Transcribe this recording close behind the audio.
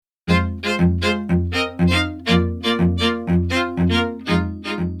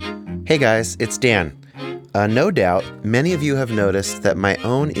Hey guys, it's Dan. No doubt, many of you have noticed that my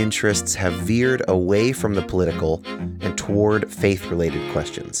own interests have veered away from the political and toward faith-related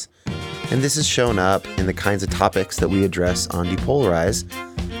questions. And this has shown up in the kinds of topics that we address on Depolarize,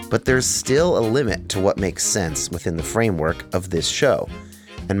 but there's still a limit to what makes sense within the framework of this show.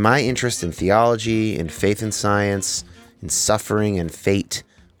 And my interest in theology, in faith and science, in suffering and fate,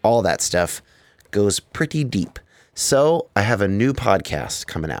 all that stuff goes pretty deep. So I have a new podcast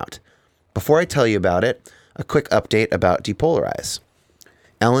coming out. Before I tell you about it, a quick update about Depolarize.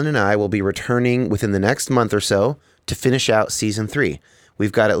 Ellen and I will be returning within the next month or so to finish out Season 3.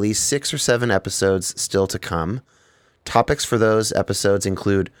 We've got at least 6 or 7 episodes still to come. Topics for those episodes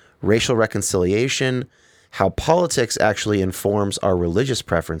include racial reconciliation, how politics actually informs our religious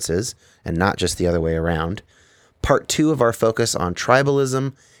preferences, and not just the other way around, Part 2 of our focus on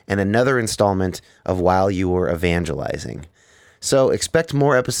tribalism, and another installment of While You Were Evangelizing. So expect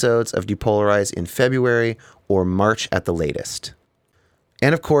more episodes of Depolarize in February or March at the latest.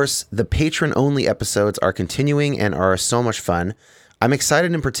 And of course, the patron-only episodes are continuing and are so much fun. I'm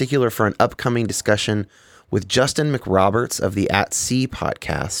excited in particular for an upcoming discussion with Justin McRoberts of the At Sea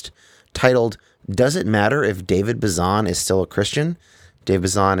podcast, titled, Does It Matter If David Bazan Is Still a Christian? Dave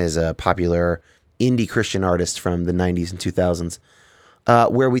Bazan is a popular indie Christian artist from the 90s and 2000s,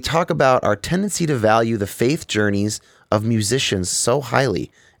 where we talk about our tendency to value the faith journeys of musicians so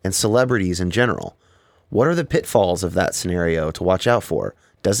highly and celebrities in general. What are the pitfalls of that scenario to watch out for?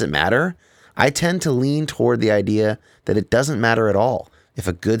 Does it matter? I tend to lean toward the idea that it doesn't matter at all if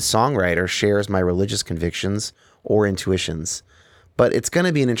a good songwriter shares my religious convictions or intuitions. But it's going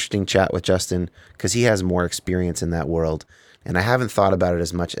to be an interesting chat with Justin because he has more experience in that world, and I haven't thought about it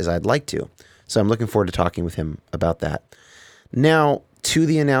as much as I'd like to. So I'm looking forward to talking with him about that. Now, to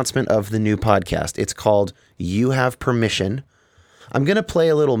the announcement of the new podcast. It's called You Have Permission. I'm going to play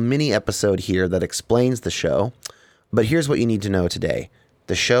a little mini episode here that explains the show, but here's what you need to know today.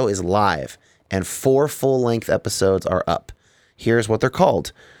 The show is live, and 4 full-length episodes are up. Here's what they're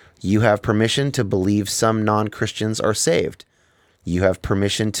called. You Have Permission to Believe Some Non-Christians Are Saved. You Have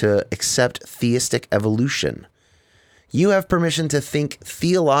Permission to Accept Theistic Evolution. You Have Permission to Think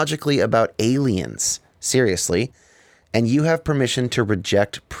Theologically About Aliens. Seriously. And you have permission to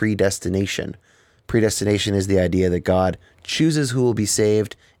reject predestination. Predestination is the idea that God chooses who will be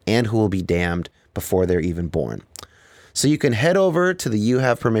saved and who will be damned before they're even born. So you can head over to the You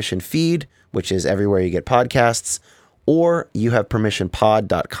Have Permission feed, which is everywhere you get podcasts, or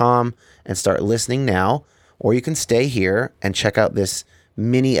youhavepermissionpod.com and start listening now, or you can stay here and check out this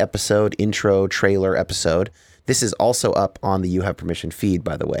mini episode, intro, trailer episode. This is also up on the You Have Permission feed,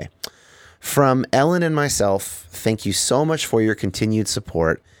 by the way. From Ellen and myself, thank you so much for your continued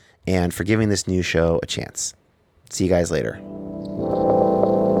support and for giving this new show a chance. See you guys later.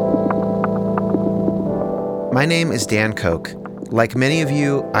 My name is Dan Koch. Like many of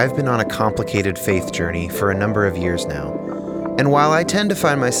you, I've been on a complicated faith journey for a number of years now. And while I tend to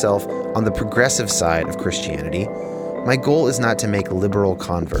find myself on the progressive side of Christianity, my goal is not to make liberal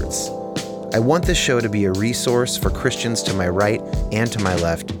converts. I want this show to be a resource for Christians to my right and to my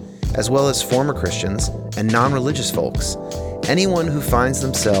left, as well as former Christians and non-religious folks, anyone who finds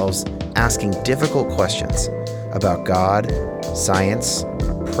themselves asking difficult questions about God, science,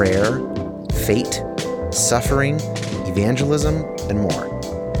 prayer, fate, suffering, evangelism, and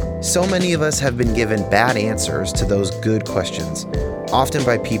more. So many of us have been given bad answers to those good questions, often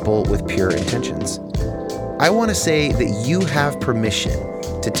by people with pure intentions. I want to say that you have permission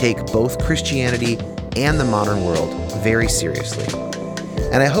to take both Christianity and the modern world very seriously.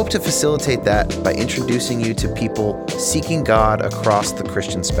 And I hope to facilitate that by introducing you to people seeking God across the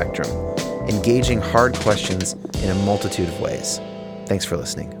Christian spectrum, engaging hard questions in a multitude of ways. Thanks for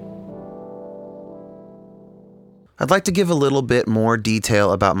listening. I'd like to give a little bit more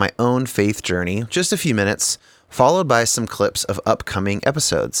detail about my own faith journey, just a few minutes, followed by some clips of upcoming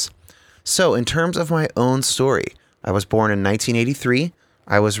episodes. So, in terms of my own story, I was born in 1983.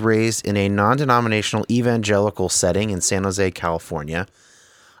 I was raised in a non-denominational evangelical setting in San Jose, California.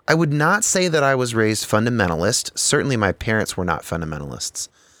 I would not say that I was raised fundamentalist. Certainly my parents were not fundamentalists.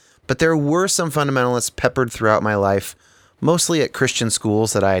 But there were some fundamentalists peppered throughout my life, mostly at Christian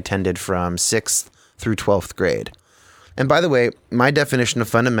schools that I attended from 6th through 12th grade. And by the way, my definition of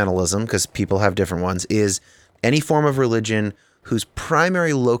fundamentalism, because people have different ones, is any form of religion whose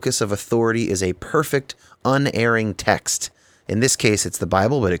primary locus of authority is a perfect, unerring text. In this case, it's the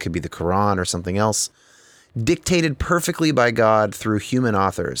Bible, but it could be the Quran or something else. Dictated perfectly by God through human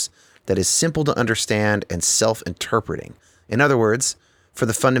authors, that is simple to understand and self-interpreting. In other words, for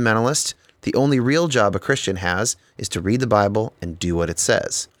the fundamentalist, the only real job a Christian has is to read the Bible and do what it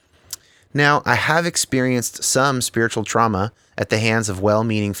says. Now, I have experienced some spiritual trauma at the hands of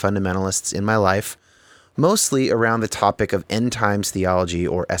well-meaning fundamentalists in my life, mostly around the topic of end times theology,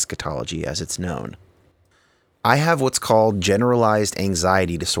 or eschatology as it's known. I have what's called generalized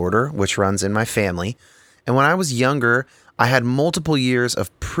anxiety disorder, which runs in my family, and when I was younger, I had multiple years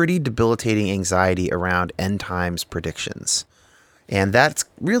of pretty debilitating anxiety around end times predictions. And that's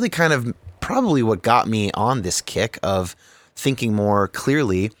really kind of probably what got me on this kick of thinking more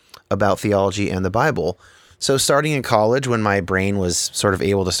clearly about theology and the Bible. So starting in college, when my brain was sort of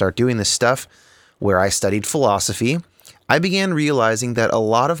able to start doing this stuff, where I studied philosophy, I began realizing that a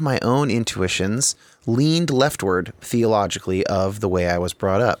lot of my own intuitions leaned leftward theologically of the way I was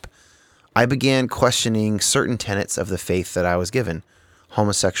brought up. I began questioning certain tenets of the faith that I was given: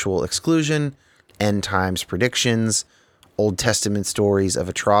 homosexual exclusion, end times predictions, Old Testament stories of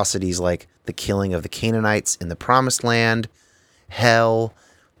atrocities like the killing of the Canaanites in the Promised Land, hell,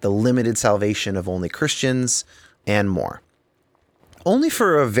 the limited salvation of only Christians, and more. Only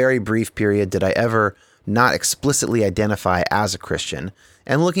for a very brief period did I ever not explicitly identify as a Christian,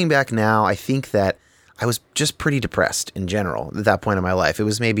 and looking back now, I think that I was just pretty depressed in general at that point in my life. It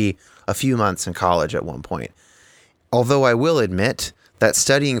was maybe a few months in college at one point. Although I will admit that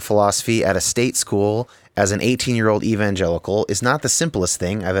studying philosophy at a state school as an 18-year-old evangelical is not the simplest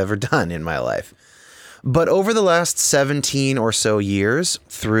thing I've ever done in my life. But over the last 17 or so years,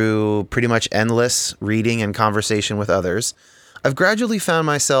 through pretty much endless reading and conversation with others, I've gradually found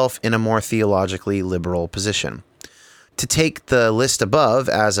myself in a more theologically liberal position. To take the list above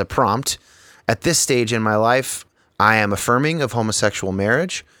as a prompt, at this stage in my life, I am affirming of homosexual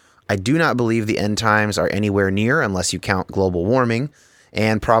marriage. I do not believe the end times are anywhere near unless you count global warming,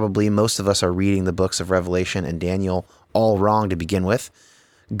 and probably most of us are reading the books of Revelation and Daniel all wrong to begin with.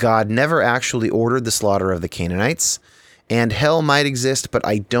 God never actually ordered the slaughter of the Canaanites, and hell might exist, but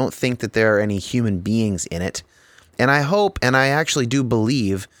I don't think that there are any human beings in it. And I hope, and I actually do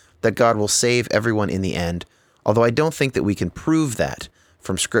believe, that God will save everyone in the end, although I don't think that we can prove that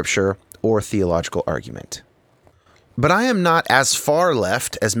from Scripture or theological argument. But I am not as far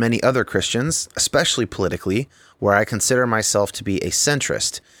left as many other Christians, especially politically, where I consider myself to be a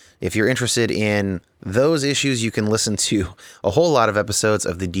centrist. If you're interested in those issues, you can listen to a whole lot of episodes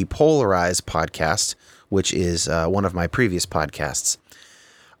of the Depolarize podcast, which is one of my previous podcasts.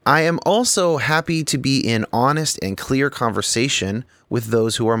 I am also happy to be in honest and clear conversation with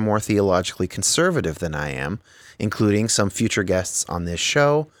those who are more theologically conservative than I am, including some future guests on this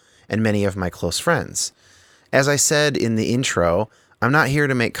show and many of my close friends. As I said in the intro, I'm not here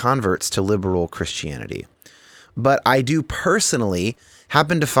to make converts to liberal Christianity. But I do personally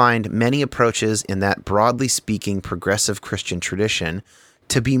happen to find many approaches in that broadly speaking progressive Christian tradition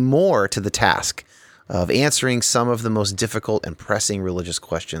to be more to the task of answering some of the most difficult and pressing religious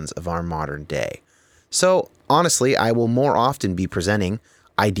questions of our modern day. So, honestly, I will more often be presenting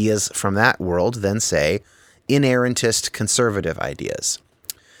ideas from that world than, say, inerrantist conservative ideas.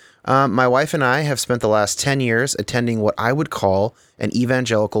 My wife and I have spent the last 10 years attending what I would call an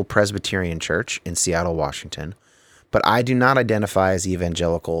evangelical Presbyterian church in Seattle, Washington, but I do not identify as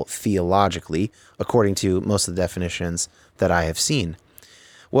evangelical theologically, according to most of the definitions that I have seen.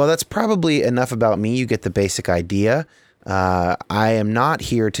 Well, that's probably enough about me. You get the basic idea. I am not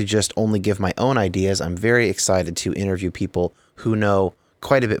here to just only give my own ideas. I'm very excited to interview people who know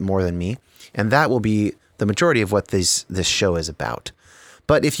quite a bit more than me, and that will be the majority of what this show is about.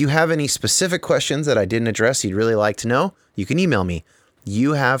 But if you have any specific questions that I didn't address you'd really like to know, you can email me,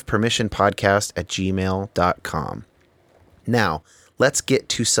 youhavepermissionpodcast@gmail.com. Now, let's get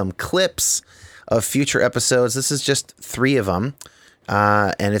to some clips of future episodes. This is just 3 of them,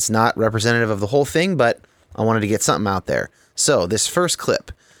 and it's not representative of the whole thing, but I wanted to get something out there. So this first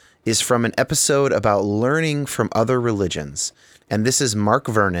clip is from an episode about learning from other religions, and this is Mark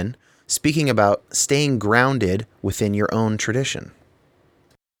Vernon speaking about staying grounded within your own tradition.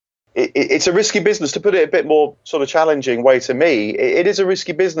 It's a risky business, to put it a bit more sort of challenging way to me. It is a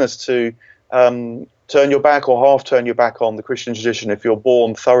risky business to turn your back or half turn your back on the Christian tradition if you're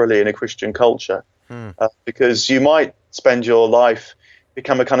born thoroughly in a Christian culture, because you might spend your life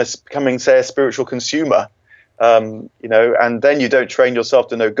becoming, say, a spiritual consumer, and then you don't train yourself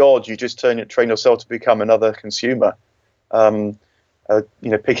to know God. You just train yourself to become another consumer,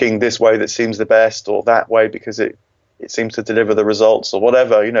 picking this way that seems the best or that way because it seems to deliver the results or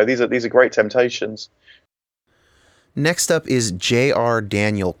whatever. These are great temptations. Next up is J.R.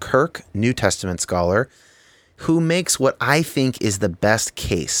 Daniel Kirk, New Testament scholar, who makes what I think is the best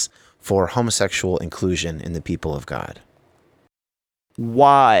case for homosexual inclusion in the people of God.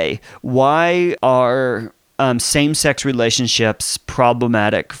 Why? Why are same-sex relationships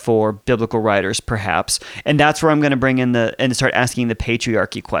problematic for biblical writers, perhaps. And that's where I'm going to bring in and start asking the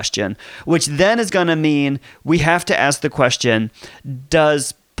patriarchy question, which then is going to mean we have to ask the question,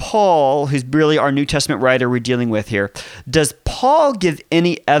 does Paul, who's really our New Testament writer we're dealing with here, does Paul give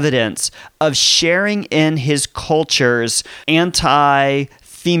any evidence of sharing in his culture's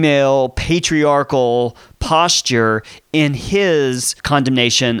anti-female patriarchal posture in his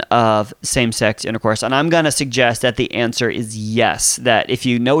condemnation of same-sex intercourse? And I'm going to suggest that the answer is yes, that if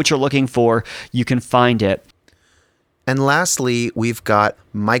you know what you're looking for, you can find it. And lastly, we've got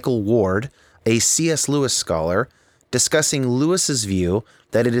Michael Ward, a C.S. Lewis scholar, discussing Lewis's view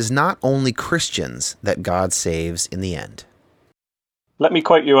that it is not only Christians that God saves in the end. Let me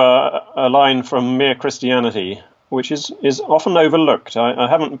quote you a line from Mere Christianity, which is often overlooked. I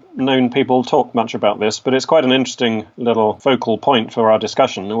haven't known people talk much about this, but it's quite an interesting little focal point for our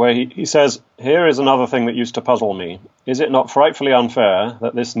discussion, where he says, "Here is another thing that used to puzzle me. Is it not frightfully unfair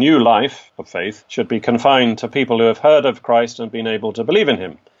that this new life of faith should be confined to people who have heard of Christ and been able to believe in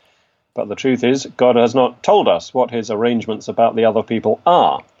him? But the truth is, God has not told us what his arrangements about the other people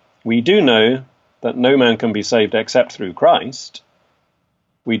are. We do know that no man can be saved except through Christ.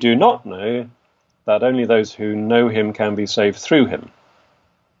 We do not know that only those who know him can be saved through him."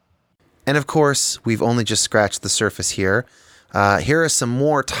 And of course, we've only just scratched the surface here. Here are some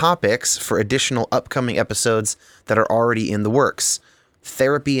more topics for additional upcoming episodes that are already in the works.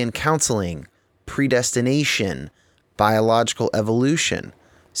 Therapy and counseling, predestination, biological evolution,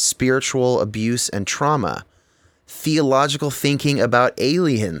 spiritual abuse and trauma, theological thinking about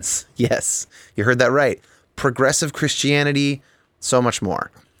aliens. Yes, you heard that right. Progressive Christianity, so much more.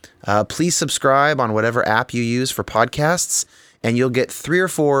 Please subscribe on whatever app you use for podcasts, and you'll get 3 or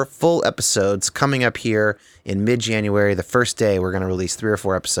 4 full episodes coming up here in mid-January. The first day, we're going to release 3 or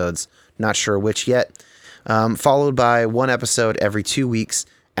 4 episodes, not sure which yet, followed by 1 episode every 2 weeks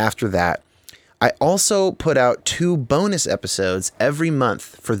after that. I also put out 2 bonus episodes every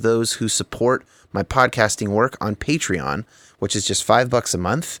month for those who support my podcasting work on Patreon, which is just $5 a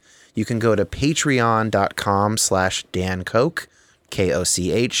month. You can go to patreon.com/DanKoch,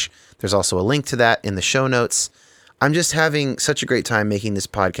 Koch. There's also a link to that in the show notes. I'm just having such a great time making this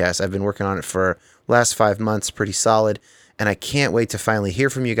podcast. I've been working on it for the last 5 months, pretty solid, and I can't wait to finally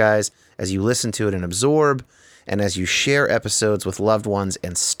hear from you guys as you listen to it and absorb, and as you share episodes with loved ones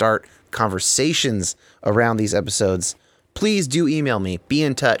and start conversations around these episodes. Please do email me. Be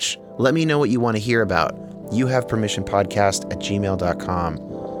in touch. Let me know what you want to hear about.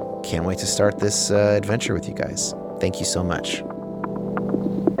 youhavepermissionpodcast@gmail.com. Can't wait to start this adventure with you guys. Thank you so much.